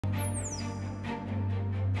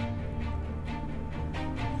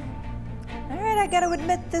I gotta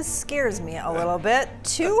admit, this scares me a little bit.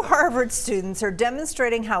 Two Harvard students are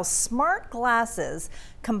demonstrating how smart glasses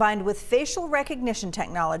combined with facial recognition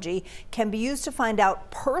technology can be used to find out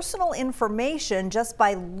personal information just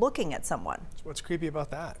by looking at someone. What's creepy about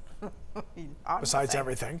that? Besides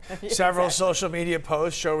everything. Several social media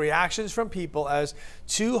posts show reactions from people as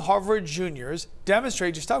two Harvard juniors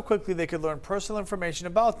demonstrate just how quickly they could learn personal information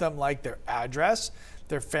about them, like their address,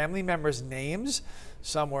 their family members' names.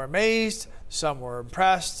 Some were amazed, some were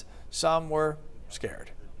impressed, some were scared.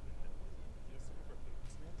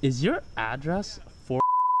 Is your address 4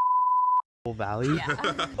 Valley?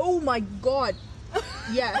 Yeah. Oh my God.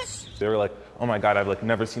 Yes. They were like, oh my God, I've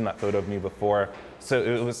never seen that photo of me before. So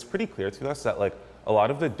it was pretty clear to us that a lot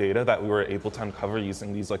of the data that we were able to uncover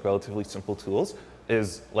using these relatively simple tools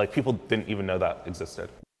is people didn't even know that existed.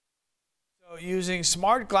 So using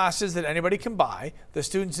smart glasses that anybody can buy, the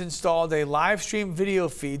students installed a live stream video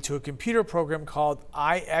feed to a computer program called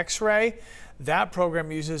iX-Ray. That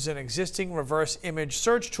program uses an existing reverse image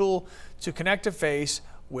search tool to connect a face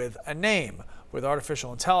with a name. With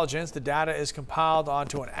artificial intelligence, the data is compiled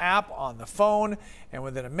onto an app on the phone, and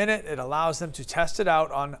within a minute, it allows them to test it out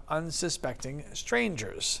on unsuspecting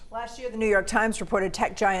strangers. Last year, the New York Times reported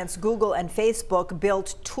tech giants Google and Facebook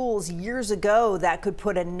built tools years ago that could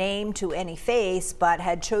put a name to any face, but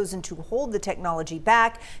had chosen to hold the technology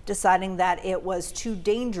back, deciding that it was too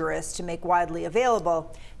dangerous to make widely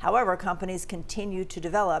available. However, companies continue to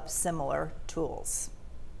develop similar tools.